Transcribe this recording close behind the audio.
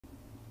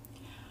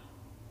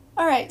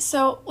All right,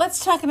 so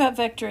let's talk about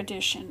vector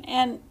addition.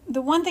 And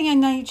the one thing I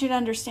need you to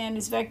understand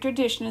is vector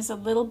addition is a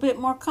little bit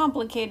more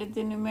complicated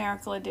than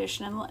numerical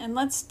addition. And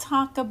let's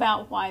talk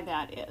about why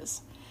that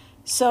is.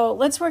 So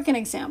let's work an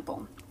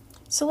example.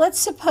 So let's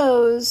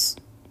suppose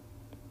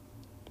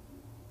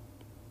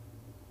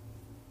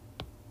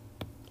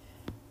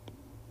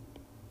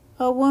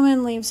a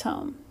woman leaves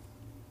home.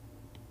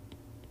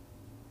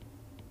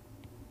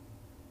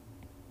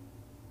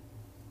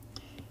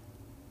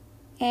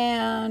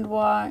 And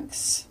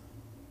walks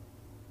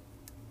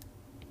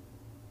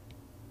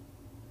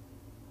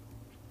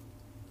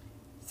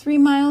 3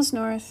 miles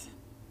north,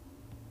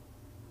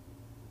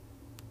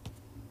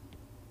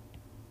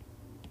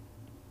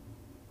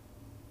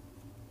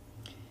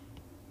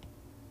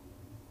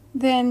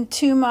 then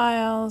 2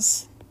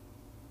 miles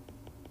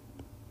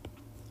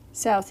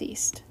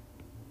southeast.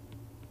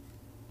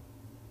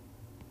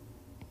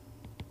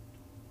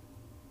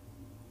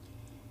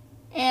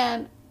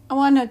 And I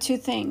want to know two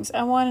things.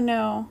 I want to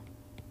know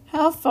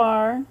how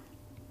far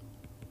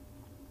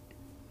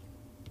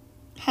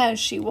has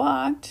she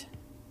walked.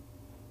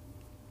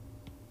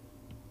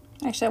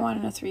 Actually, I want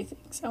to know three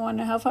things. I want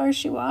to know how far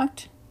she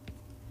walked,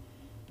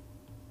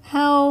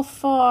 how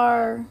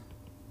far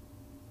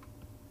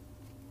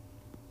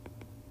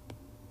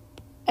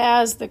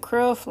as the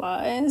crow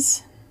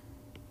flies,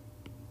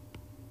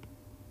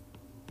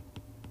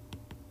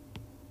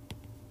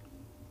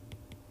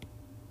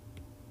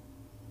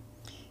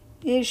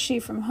 is she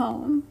from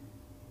home,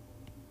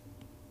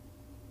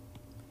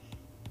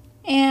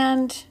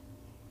 and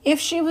if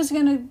she was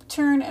going to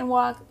turn and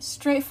walk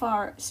straight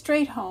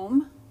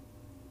home,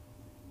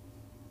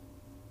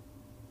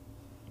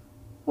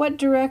 what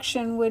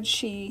direction would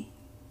she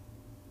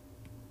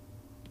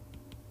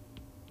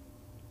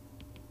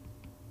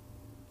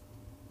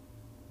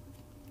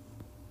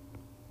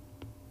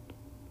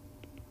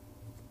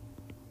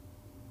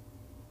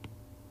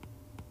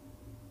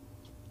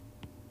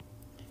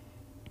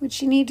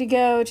need to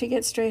go to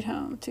get straight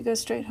home, to go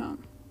straight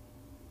home?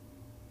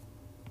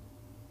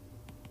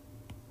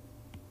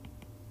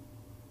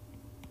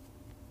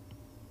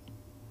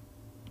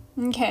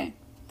 Okay.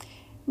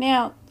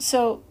 Now,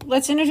 so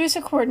let's introduce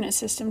a coordinate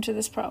system to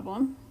this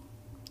problem.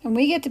 And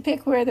we get to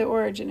pick where the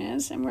origin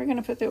is. And we're going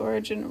to put the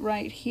origin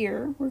right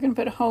here. We're going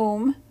to put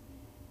home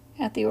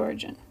at the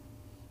origin.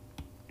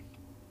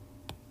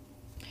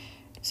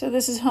 So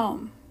this is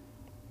home.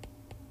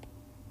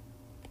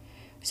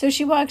 So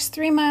she walks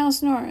 3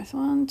 miles north.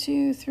 1,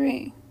 2,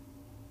 3.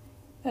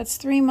 That's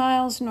 3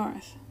 miles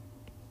north.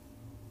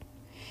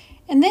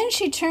 And then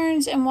she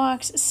turns and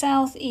walks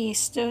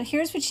southeast. So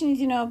here's what you need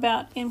to know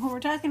about, and when we're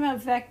talking about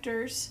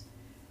vectors,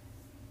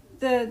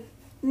 the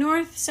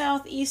north,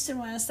 south, east, and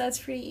west, that's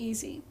pretty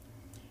easy.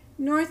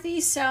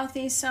 Northeast,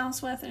 southeast,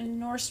 southwest, and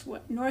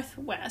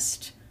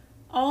northwest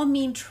all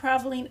mean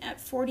traveling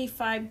at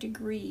 45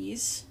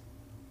 degrees.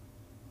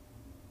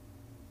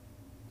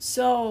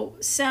 So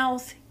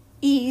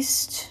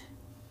southeast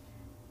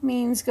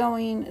means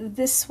going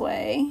this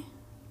way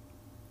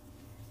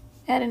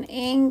at an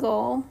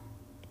angle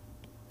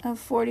of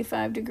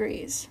 45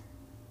 degrees.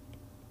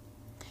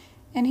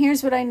 And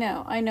here's what I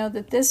know. I know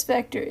that this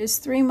vector is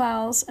 3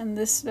 miles and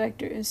this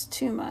vector is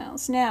 2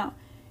 miles. Now,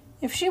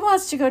 if she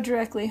wants to go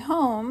directly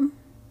home,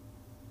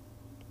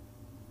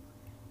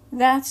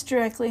 that's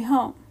directly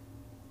home.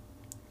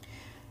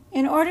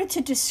 In order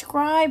to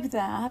describe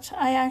that,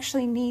 I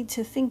actually need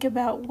to think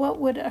about what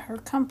would her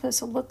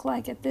compass look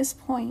like at this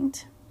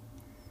point.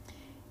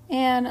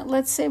 And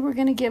let's say we're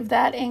going to give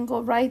that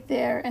angle right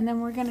there, and then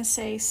we're going to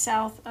say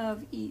south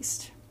of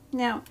east.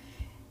 Now,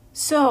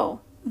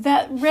 so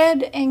that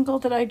red angle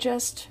that I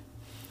just,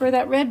 or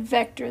that red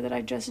vector that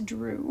I just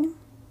drew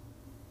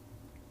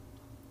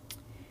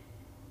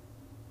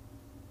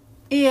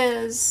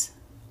is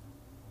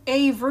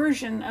a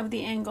version of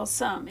the angle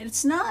sum.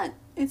 It's not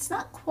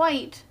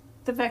quite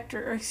the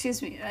vector, or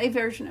excuse me, a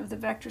version of the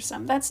vector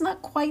sum. That's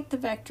not quite the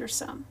vector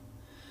sum.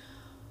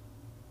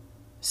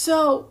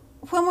 So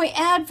when we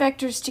add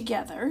vectors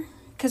together,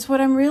 because what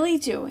I'm really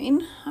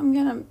doing, I'm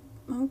gonna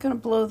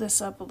blow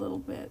this up a little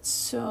bit.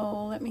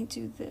 So let me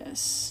do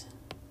this.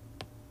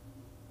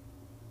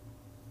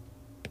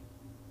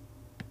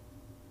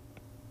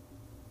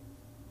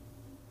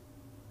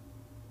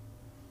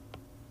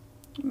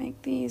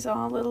 Make these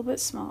all a little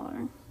bit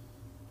smaller.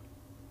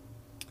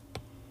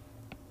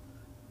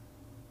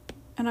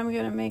 And I'm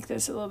going to make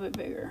this a little bit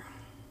bigger.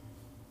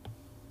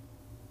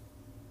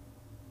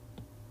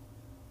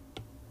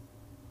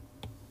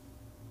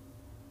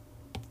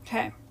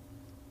 Okay.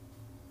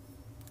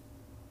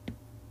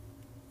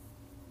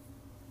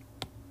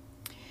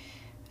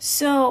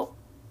 So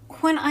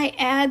when I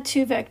add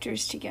two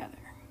vectors together,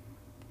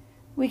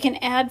 we can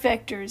add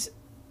vectors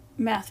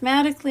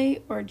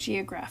mathematically or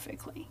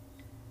geographically,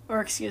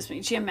 or excuse me,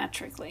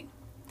 geometrically.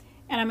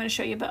 And I'm going to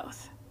show you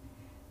both.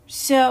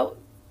 So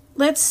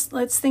let's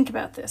think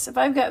about this. If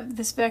I've got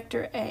this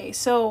vector A,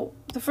 so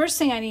the first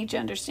thing I need to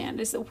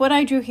understand is that what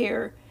I drew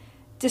here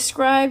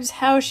describes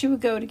how she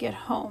would go to get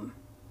home.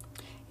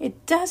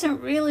 It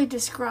doesn't really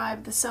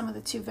describe the sum of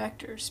the two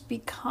vectors,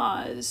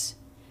 because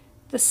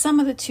the sum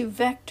of the two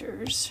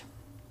vectors,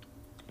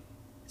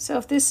 so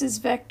if this is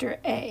vector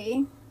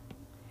A,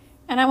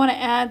 and I want to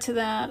add to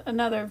that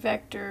another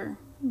vector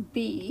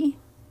B,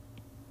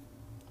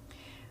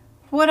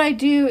 what I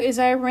do is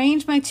I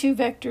arrange my two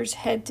vectors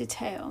head to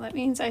tail. That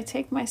means I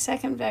take my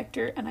second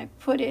vector and I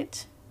put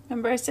it,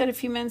 remember I said a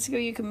few minutes ago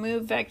you can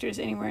move vectors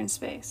anywhere in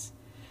space.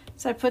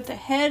 So I put the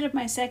head of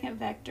my second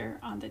vector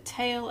on the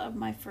tail of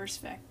my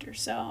first vector.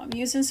 So I'm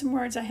using some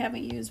words I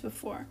haven't used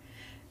before.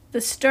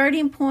 The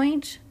starting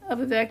point of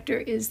a vector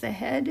is the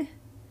head.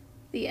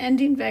 The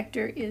ending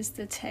vector is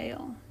the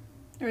tail,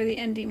 or the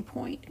ending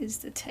point is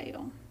the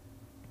tail.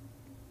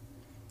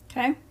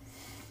 Okay?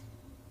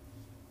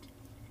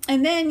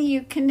 And then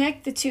you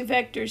connect the two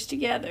vectors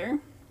together.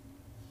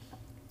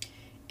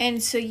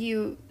 And so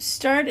you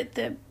start at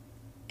the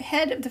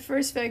head of the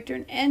first vector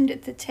and end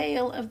at the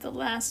tail of the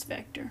last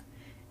vector.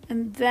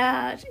 And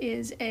that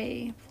is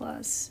A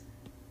plus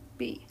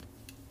B.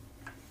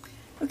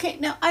 Okay,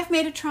 now I've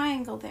made a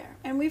triangle there.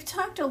 And we've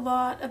talked a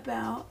lot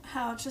about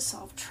how to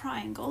solve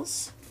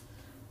triangles,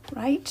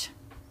 right?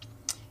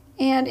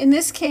 And in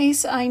this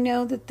case, I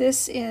know that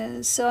this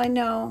is, so I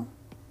know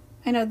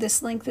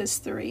this length is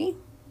 3.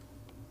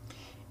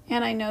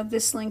 And I know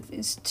this length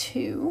is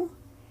 2.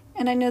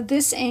 And I know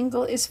this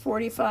angle is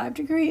 45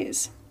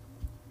 degrees.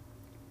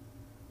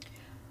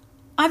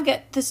 I've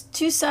got the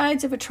two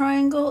sides of a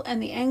triangle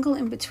and the angle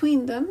in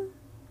between them.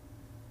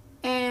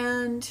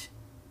 And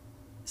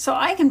so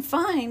I can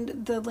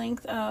find the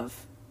length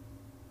of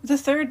the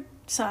third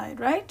side,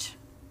 right?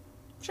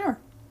 Sure.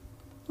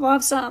 Law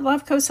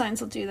of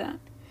cosines will do that.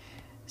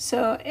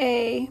 So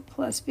A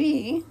plus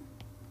B,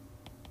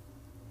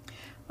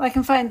 well, I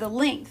can find the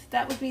length.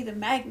 That would be the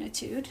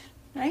magnitude,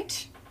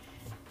 right?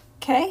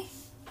 Okay,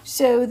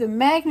 so the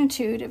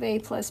magnitude of A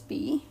plus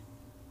B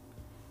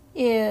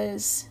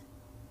is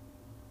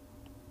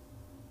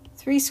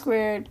 3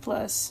 squared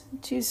plus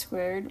 2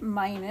 squared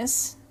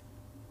minus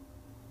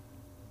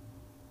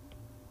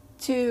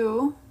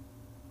 2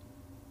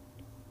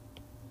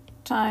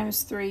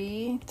 times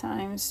 3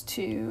 times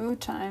 2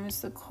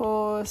 times the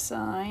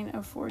cosine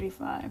of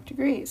 45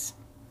 degrees.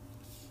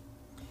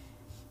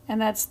 And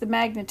that's the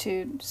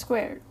magnitude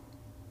squared.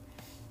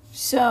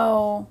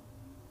 So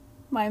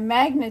my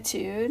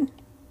magnitude,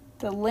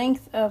 the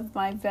length of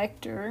my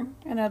vector,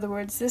 in other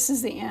words, this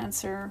is the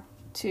answer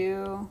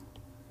to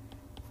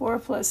 4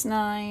 plus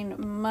 9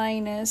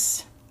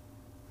 minus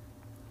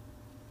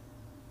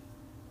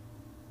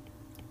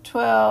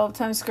 12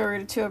 times square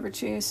root of 2 over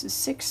 2, so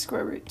 6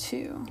 square root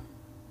 2.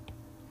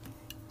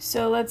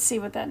 So let's see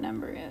what that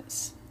number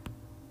is.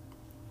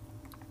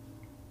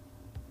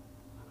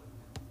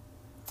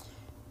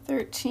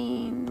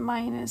 13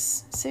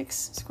 minus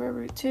 6 square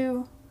root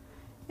 2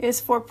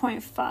 is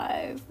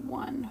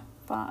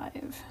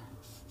 4.515.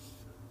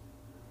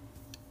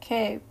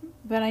 Okay,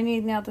 but I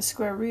need now the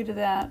square root of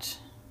that.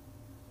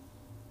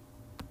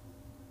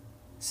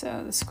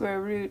 So the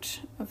square root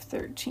of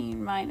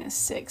 13 minus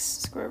 6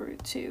 square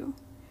root 2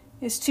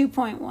 is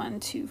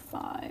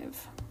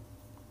 2.125.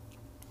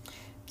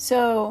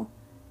 So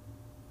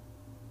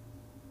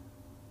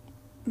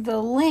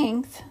the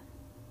length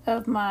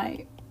of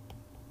my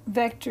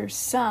vector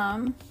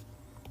sum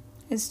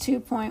is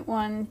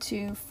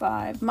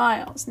 2.125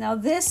 miles. Now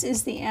this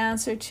is the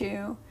answer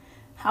to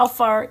how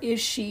far is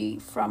she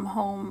from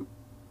home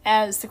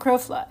as the crow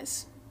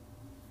flies.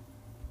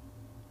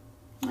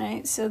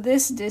 Right, so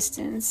this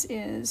distance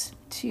is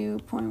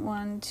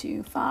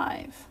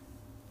 2.125.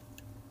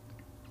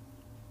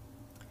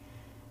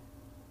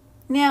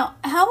 Now,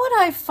 how would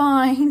I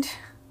find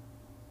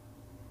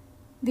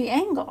the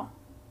angle?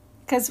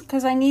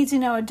 Because I need to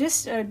know a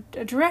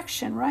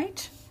direction,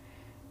 right?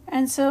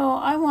 And so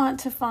I want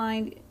to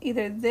find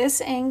either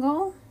this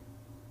angle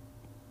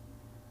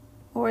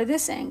or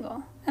this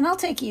angle. And I'll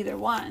take either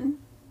one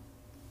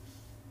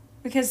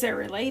because they're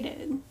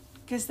related,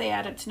 because they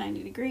add up to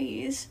 90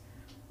 degrees.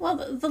 Well,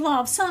 the law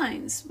of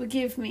sines would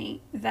give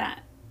me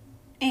that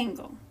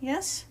angle,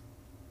 yes?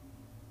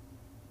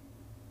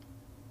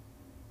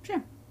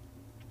 Sure.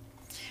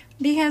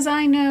 Because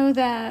I know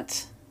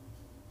that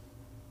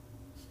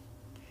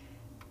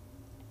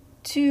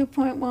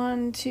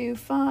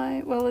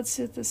 2.125, well, let's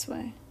do it this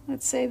way.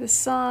 Let's say the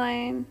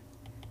sine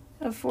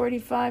of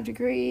 45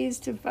 degrees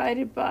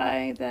divided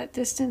by that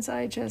distance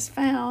I just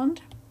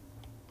found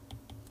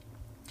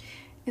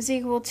is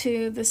equal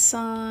to the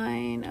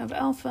sine of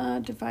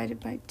alpha divided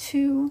by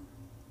 2.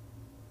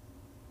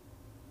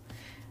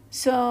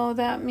 So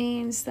that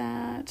means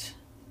that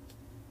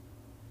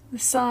the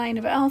sine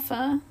of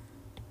alpha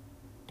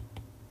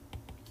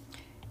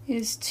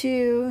is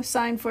 2,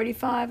 sine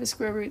 45 is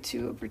square root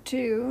 2 over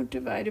 2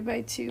 divided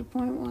by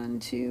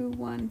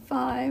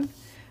 2.1215,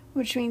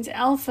 which means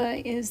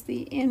alpha is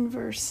the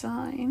inverse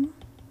sine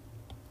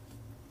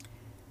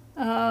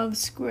of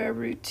square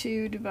root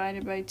 2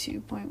 divided by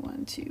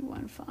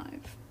 2.1215.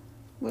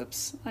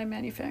 Whoops, I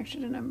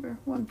manufactured a number,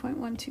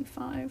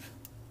 1.125.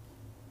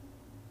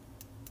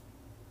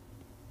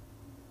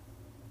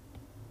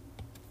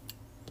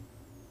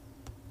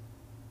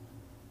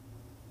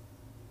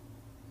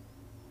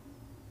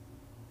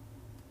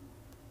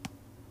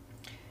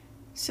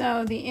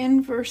 So the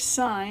inverse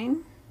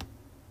sine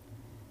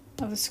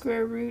of the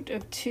square root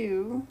of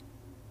 2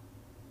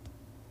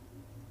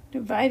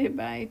 divided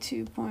by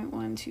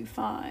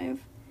 2.125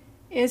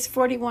 is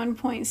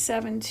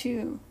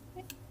 41.72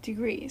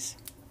 degrees.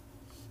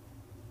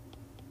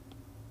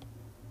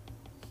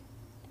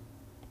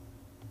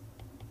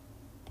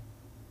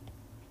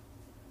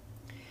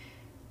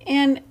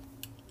 And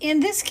in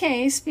this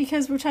case,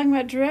 because we're talking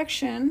about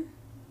direction,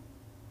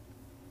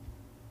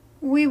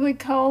 we would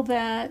call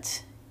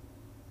that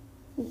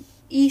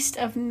east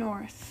of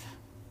north.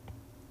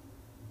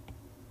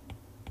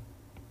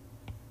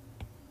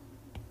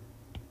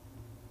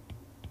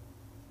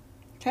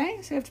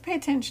 Okay, so you have to pay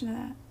attention to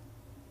that.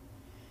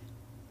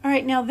 All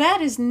right, now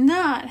that is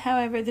not,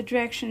 however, the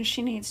direction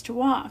she needs to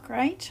walk,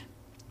 right?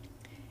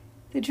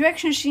 The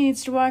direction she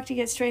needs to walk to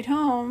get straight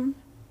home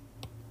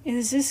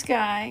is this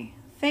guy,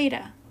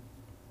 theta,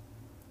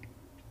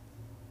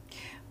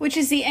 which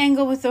is the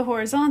angle with the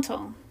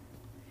horizontal.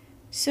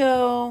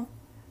 So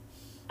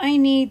I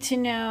need to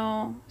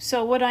know,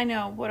 so what do I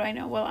know?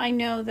 Well, I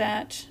know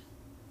that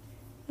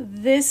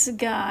this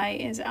guy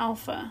is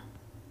alpha,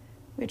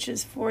 which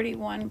is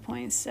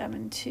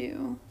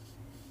 41.72.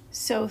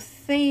 So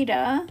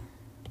theta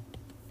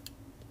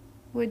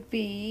would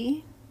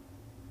be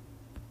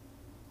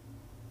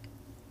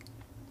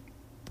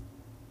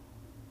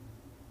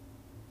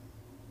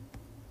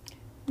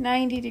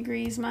 -90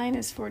 degrees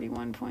minus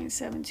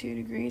 41.72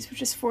 degrees,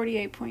 which is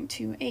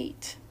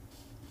 48.28.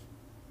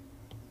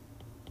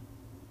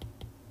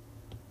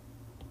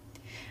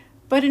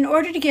 But in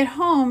order to get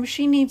home,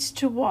 she needs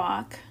to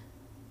walk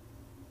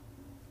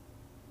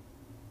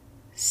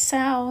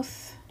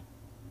south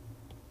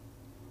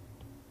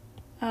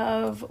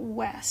of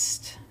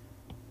west,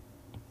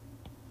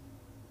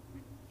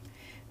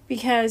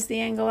 because the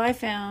angle I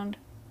found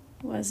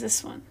was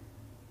this one.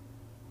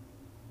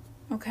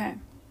 Okay.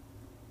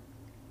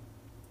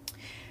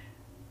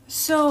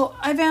 So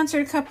I've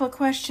answered a couple of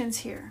questions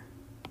here.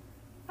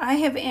 I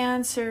have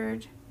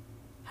answered,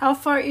 how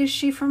far is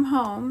she from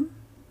home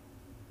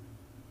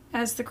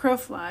as the crow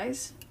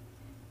flies?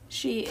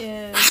 She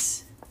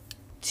is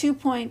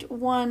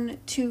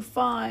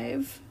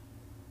 2.125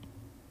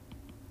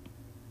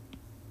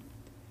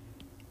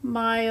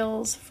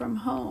 miles from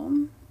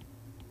home.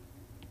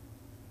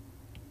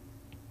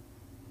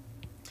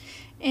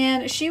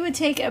 And she would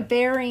take a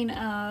bearing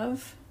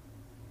of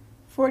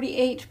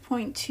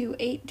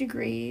 48.28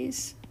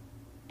 degrees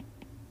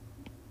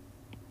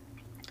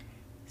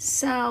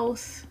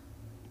south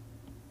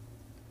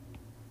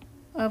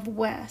of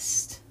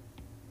west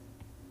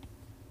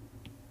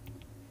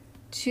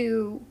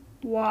to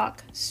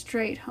walk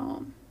straight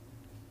home.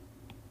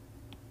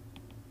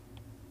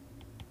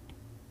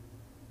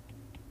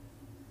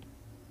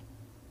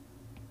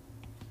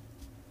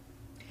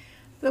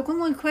 The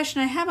one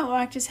question I haven't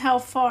walked is how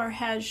far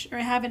has, or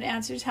haven't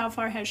answered is how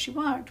far has she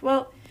walked?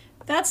 Well,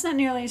 that's not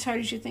nearly as hard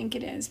as you think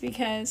it is,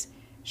 because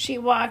she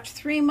walked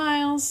 3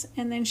 miles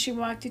and then she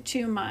walked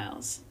 2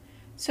 miles.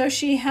 So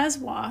she has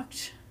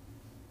walked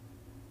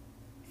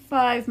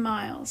 5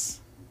 miles.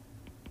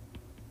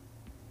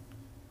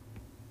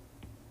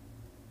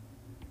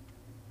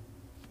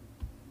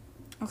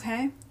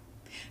 Okay,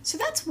 so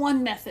that's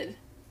one method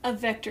of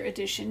vector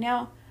addition.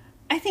 Now,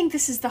 I think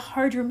this is the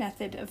harder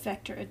method of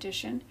vector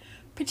addition,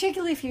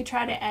 particularly if you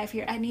try to add, if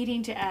you're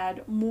needing to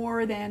add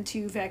more than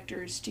 2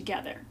 vectors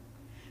together.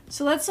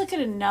 So let's look at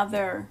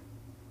another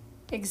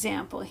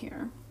example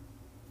here.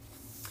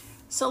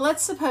 So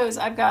let's suppose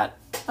I've got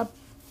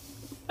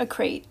a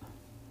crate,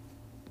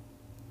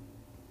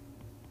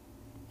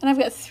 and I've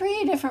got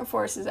 3 different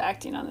forces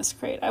acting on this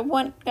crate. I've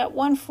got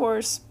one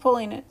force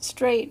pulling it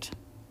straight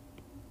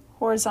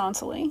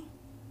horizontally,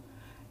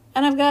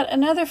 and I've got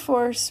another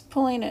force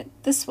pulling it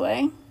this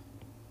way,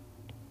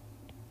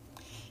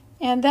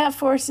 and that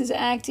force is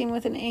acting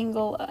with an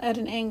angle at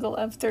an angle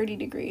of 30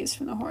 degrees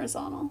from the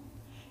horizontal.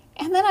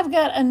 And then I've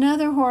got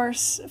another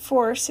force,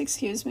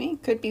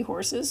 could be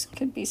horses,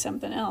 could be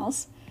something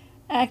else,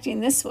 acting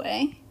this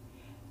way.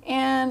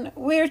 And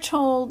we're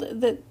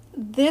told that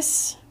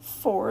this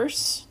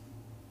force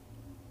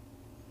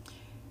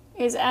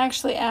is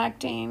actually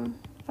acting,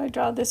 if I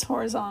draw this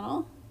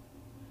horizontal,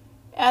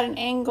 at an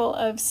angle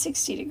of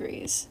 60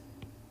 degrees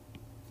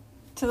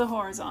to the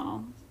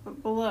horizontal,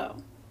 but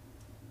below.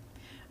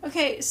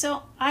 Okay,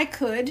 so I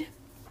could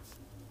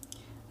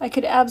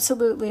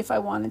absolutely, if I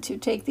wanted to,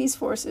 take these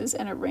forces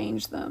and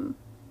arrange them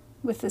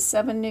with the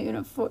 7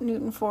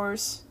 Newton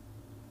force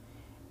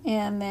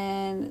and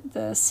then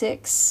the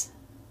 6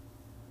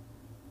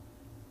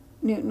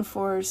 Newton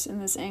force,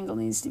 and this angle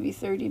needs to be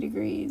 30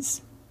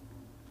 degrees.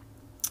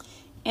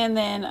 And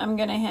then I'm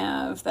going to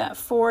have that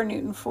 4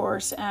 Newton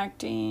force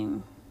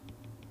acting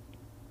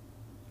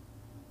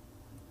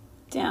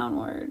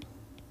downward,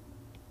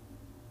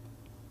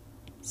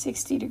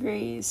 60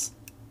 degrees.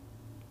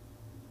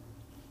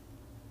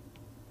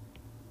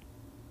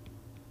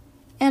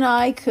 And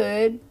I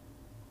could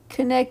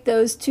connect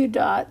those 2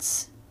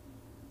 dots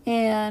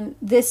And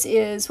this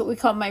is what we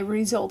call my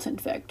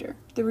resultant vector.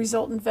 The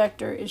resultant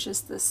vector is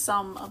just the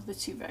sum of the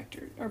two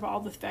vectors, or of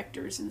all the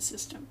vectors in the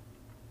system.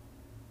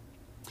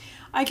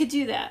 I could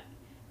do that.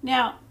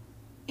 Now,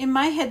 in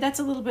my head, that's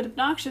a little bit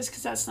obnoxious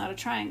because that's not a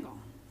triangle.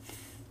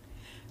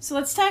 So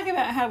let's talk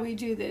about how we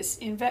do this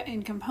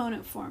in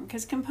component form,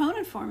 because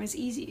component form is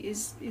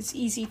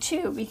easy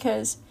too,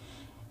 because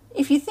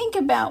if you think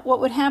about what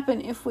would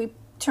happen if we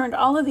turned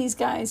all of these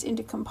guys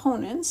into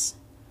components.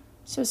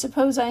 So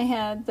suppose I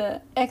had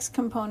the x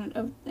component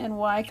of and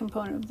y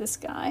component of this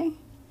guy,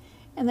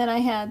 and then I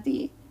had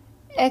the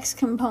x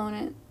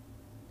component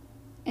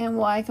and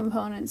y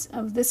components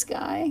of this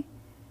guy,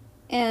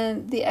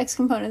 and the x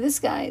component of this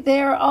guy.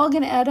 They are all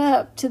going to add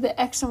up to the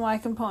x and y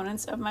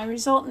components of my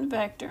resultant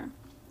vector.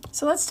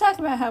 So let's talk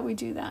about how we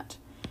do that.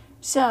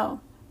 So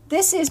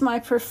this is my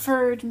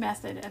preferred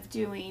method of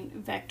doing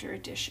vector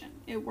addition.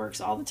 It works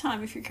all the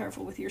time if you're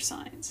careful with your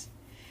signs.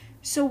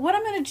 So what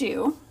I'm going to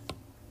do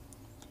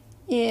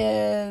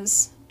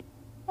is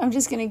I'm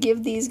just going to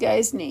give these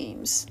guys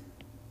names.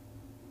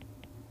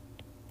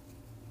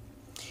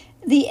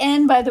 The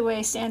N, by the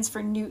way, stands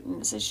for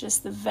newtons. It's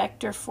just the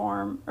vector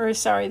form, or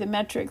sorry, the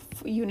metric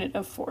unit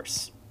of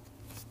force.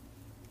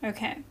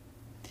 Okay.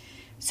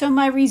 So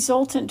my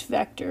resultant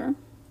vector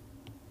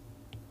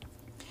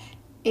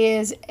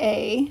is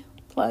A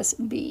plus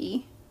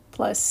B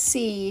plus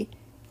C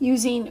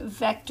using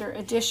vector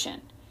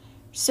addition.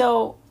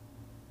 So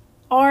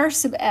R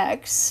sub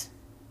x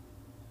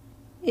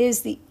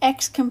is the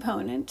x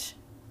component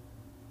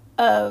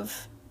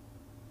of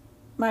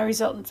my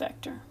resultant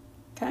vector,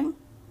 okay?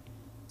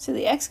 So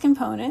the x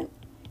component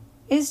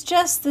is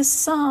just the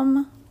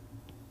sum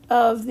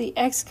of the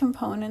x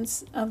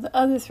components of the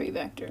other three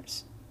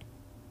vectors.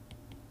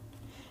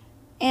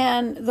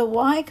 And the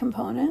y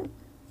component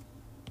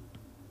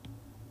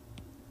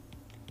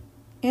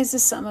is the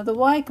sum of the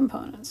y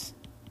components.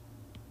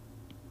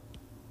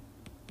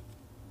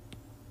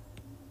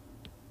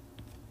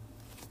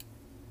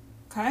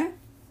 Okay?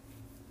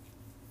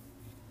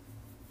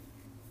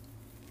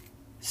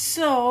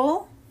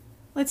 So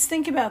let's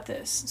think about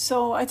this.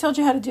 So I told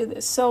you how to do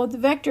this. So the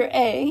vector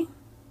A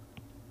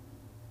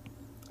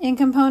in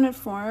component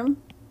form,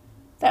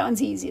 that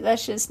one's easy.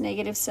 That's just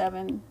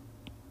 -7,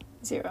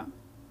 0.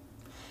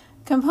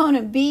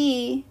 Component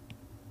B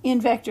in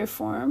vector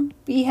form,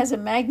 B has a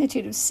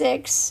magnitude of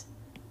 6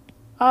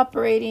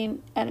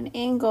 operating at an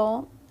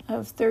angle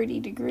of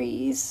 30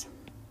 degrees.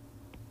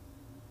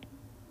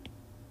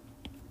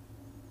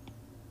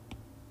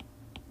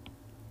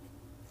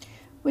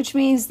 Which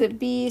means that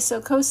B,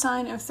 so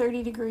cosine of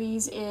 30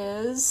 degrees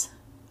is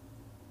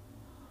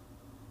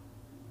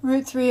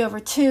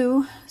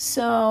 √3/2.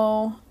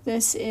 So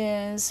this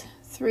is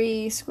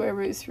 3 square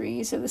root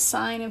 3. So the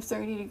sine of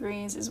 30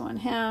 degrees is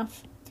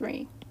 1/2,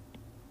 3.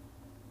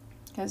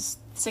 Because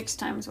 6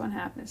 times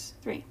 1/2 is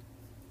 3.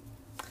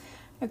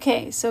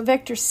 Okay, so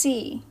vector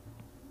C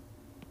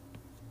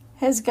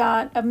has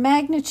got a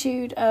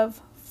magnitude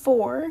of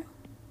 4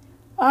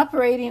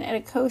 operating at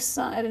a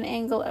cosine at an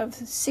angle of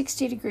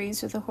 60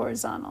 degrees with a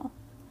horizontal.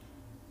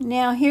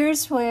 Now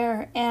here's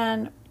where,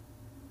 and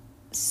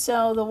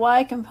so the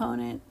y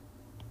component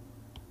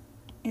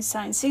is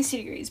sine 60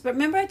 degrees. But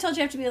remember I told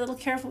you have to be a little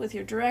careful with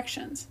your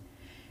directions.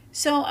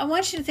 So I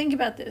want you to think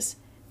about this.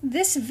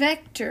 This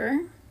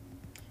vector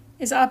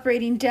is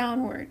operating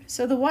downward.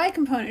 So the y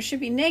component should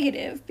be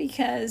negative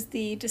because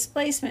the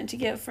displacement to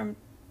get from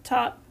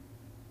top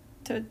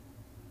to,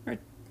 or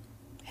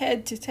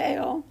head to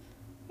tail,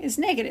 is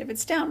negative.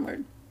 It's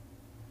downward.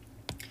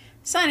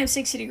 Sine of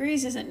 60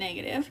 degrees isn't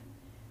negative.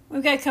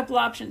 We've got a couple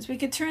options. We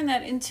could turn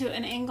that into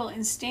an angle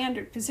in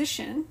standard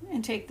position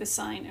and take the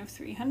sine of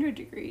 300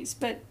 degrees,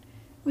 but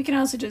we can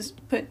also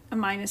just put a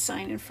minus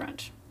sign in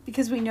front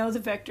because we know the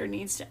vector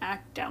needs to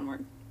act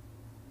downward.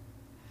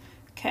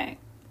 Okay,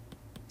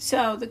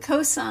 so the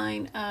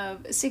cosine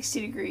of 60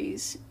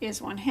 degrees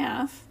is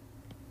 1/2,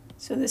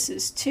 so this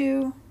is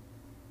 2.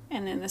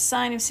 And then the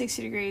sine of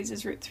 60 degrees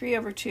is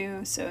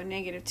 √3/2, so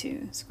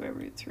 -2 square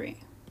root 3.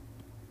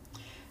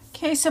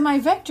 Okay, so my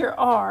vector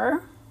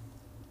R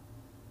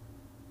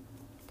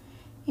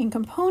in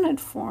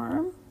component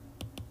form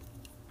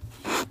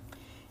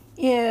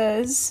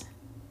is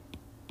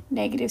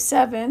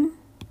 -7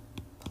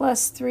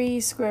 plus 3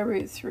 square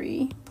root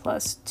 3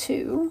 plus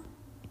 2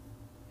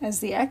 as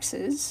the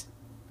x's.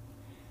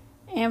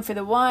 And for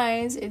the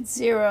y's, it's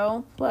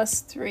 0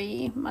 plus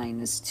 3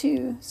 minus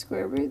 2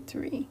 square root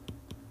 3.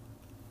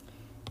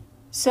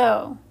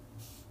 So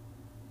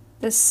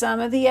the sum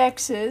of the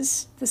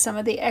x's, the sum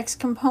of the x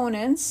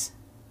components,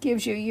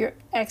 gives you your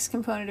x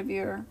component of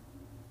your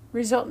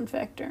resultant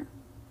vector.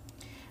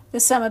 The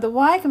sum of the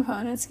y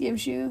components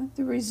gives you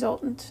the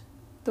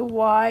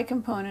y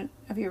component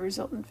of your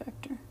resultant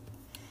vector.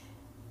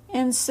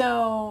 And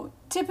so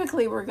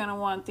typically we're going to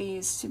want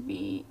these to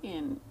be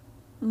in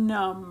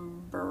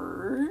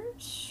numbers.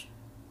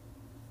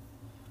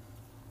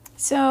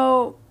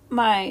 So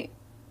my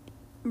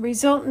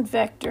resultant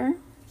vector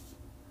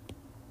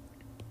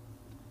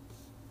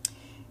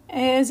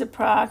is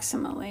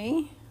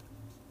approximately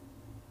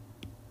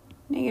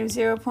negative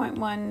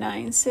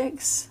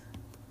 0.196,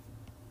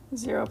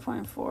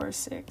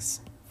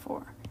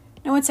 0.464.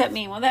 Now what's that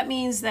mean? Well, that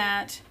means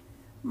that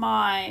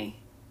my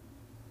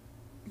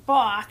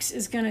box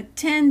is going to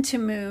tend to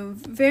move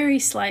very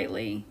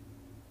slightly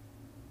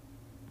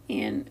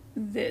in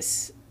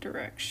this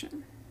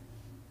direction.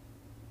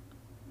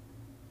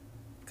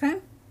 Okay?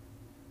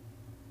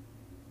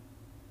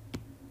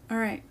 All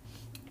right.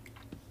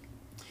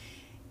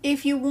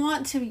 If you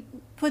want to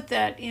put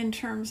that in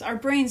terms, our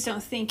brains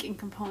don't think in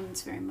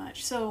components very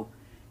much. So,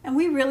 and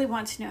we really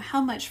want to know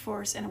how much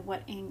force and at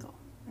what angle,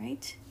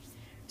 right?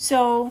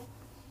 So,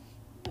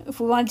 if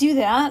we want to do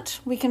that,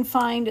 we can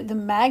find the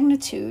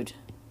magnitude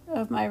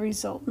of my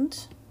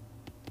resultant,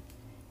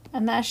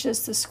 and that's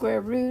just the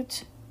square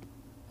root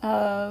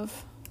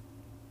of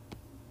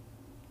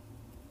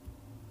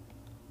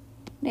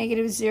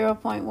negative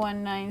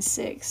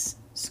 0.196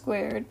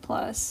 squared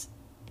plus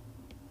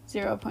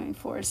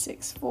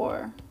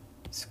 0.464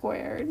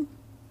 squared,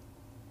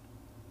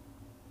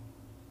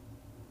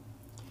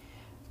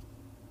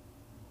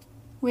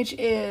 which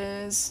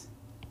is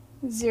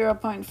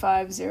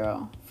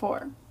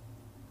 0.504.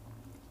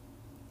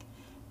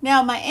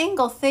 Now my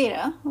angle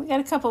theta, we got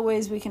a couple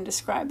ways we can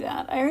describe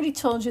that. I already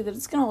told you that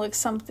it's going to look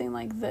something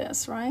like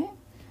this, right?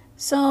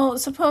 So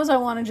suppose I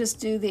want to just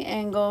do the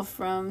angle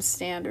from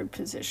standard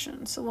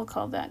position. So we'll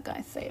call that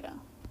guy theta.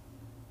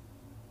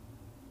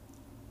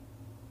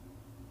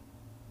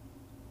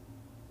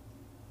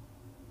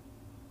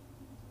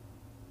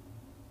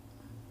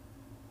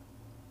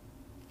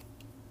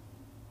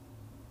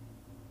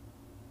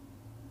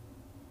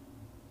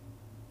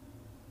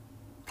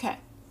 Okay.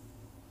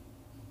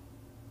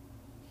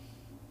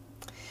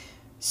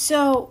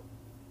 So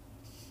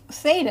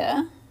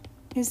theta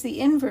is the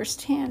inverse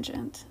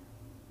tangent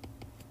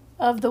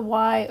of the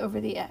y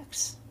over the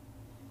x.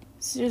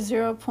 So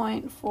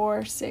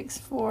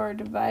 0.464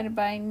 divided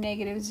by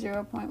negative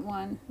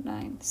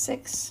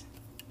 0.196,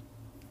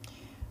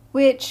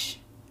 which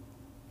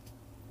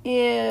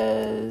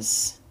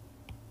is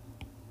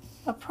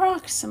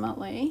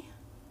approximately,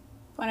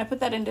 when I put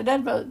that into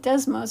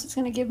Desmos, it's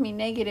going to give me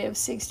negative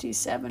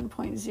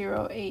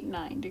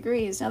 67.089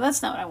 degrees. Now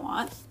that's not what I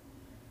want,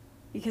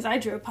 because I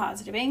drew a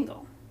positive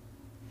angle.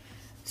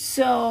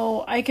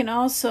 So I can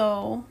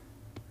also,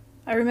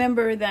 I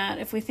remember that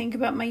if we think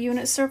about my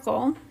unit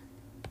circle,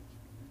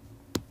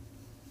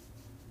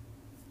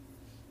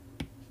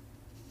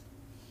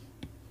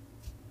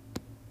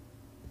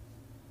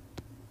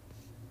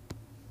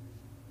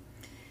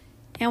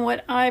 and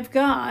what I've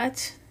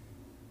got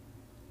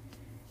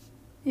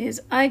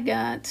is I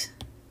got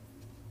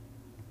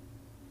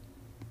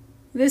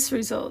this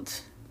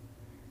result.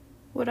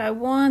 What I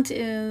want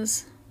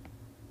is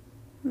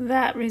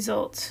that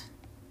result,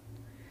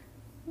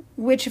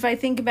 which if I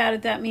think about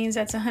it, that means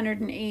that's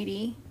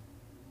 180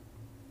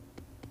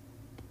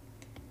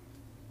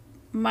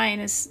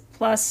 minus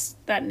plus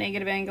that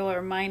negative angle,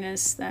 or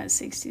minus that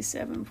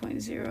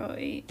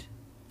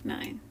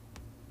 67.089,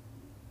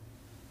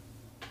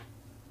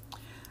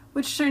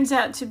 which turns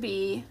out to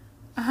be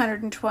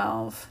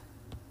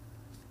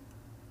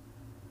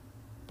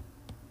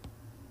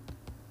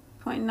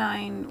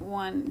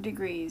 112.91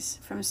 degrees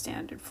from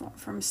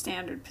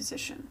standard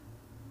position.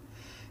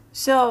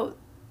 So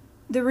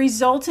the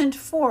resultant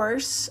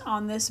force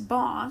on this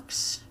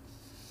box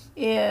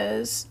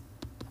is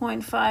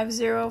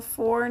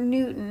 0.504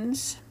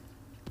 newtons,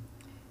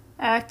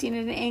 acting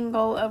at an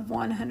angle of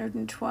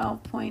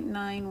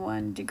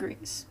 112.91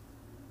 degrees.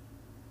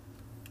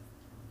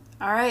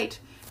 All right,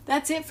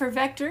 that's it for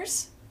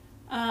vectors.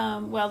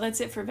 Well, that's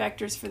it for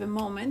vectors for the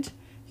moment.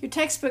 Your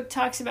textbook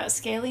talks about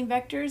scaling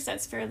vectors.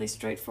 That's fairly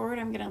straightforward.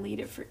 I'm going to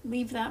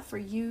leave that for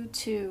you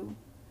to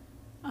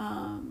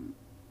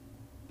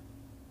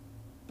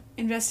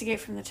investigate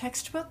from the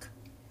textbook.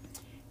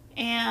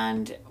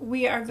 And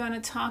we are going to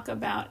talk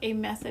about a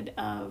method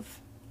of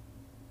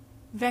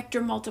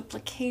vector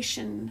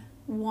multiplication,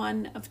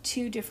 one of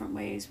two different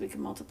ways we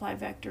can multiply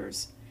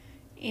vectors,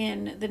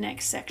 in the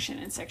next section,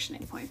 in section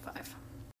 8.5.